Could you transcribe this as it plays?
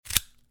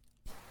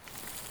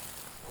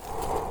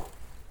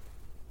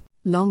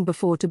Long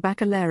before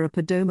Tabacalera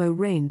Perdomo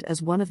reigned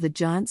as one of the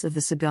giants of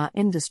the cigar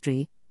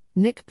industry,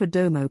 Nick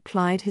Perdomo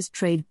plied his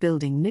trade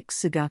building Nick's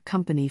Cigar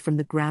Company from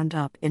the ground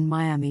up in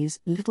Miami's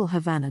Little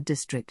Havana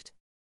district.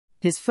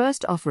 His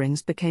first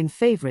offerings became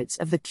favorites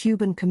of the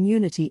Cuban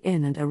community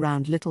in and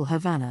around Little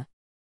Havana.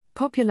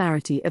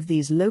 Popularity of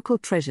these local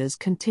treasures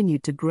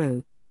continued to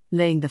grow,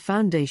 laying the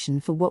foundation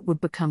for what would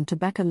become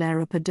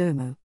Tabacalera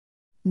Perdomo.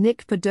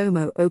 Nick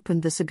Perdomo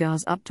opened the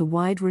cigars up to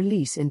wide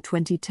release in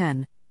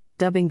 2010,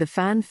 dubbing the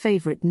fan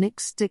favorite Nick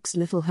Sticks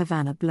Little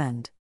Havana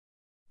blend.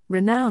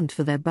 Renowned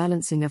for their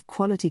balancing of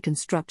quality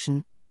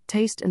construction,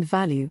 taste and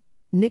value,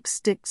 Nick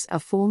Sticks are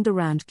formed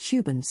around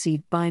Cuban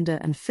seed binder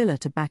and filler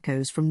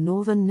tobaccos from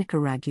northern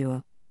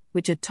Nicaragua,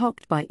 which are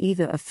topped by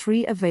either of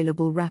three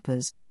available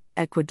wrappers: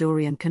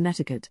 Ecuadorian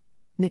Connecticut,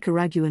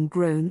 Nicaraguan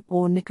Grown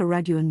or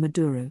Nicaraguan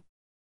Maduro.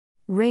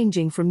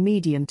 Ranging from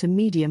medium to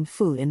medium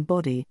full in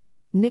body,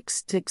 Nick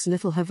Sticks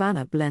Little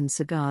Havana blend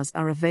cigars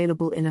are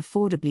available in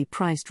affordably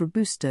priced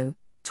Robusto,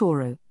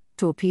 Toro,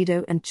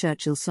 Torpedo and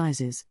Churchill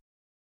sizes.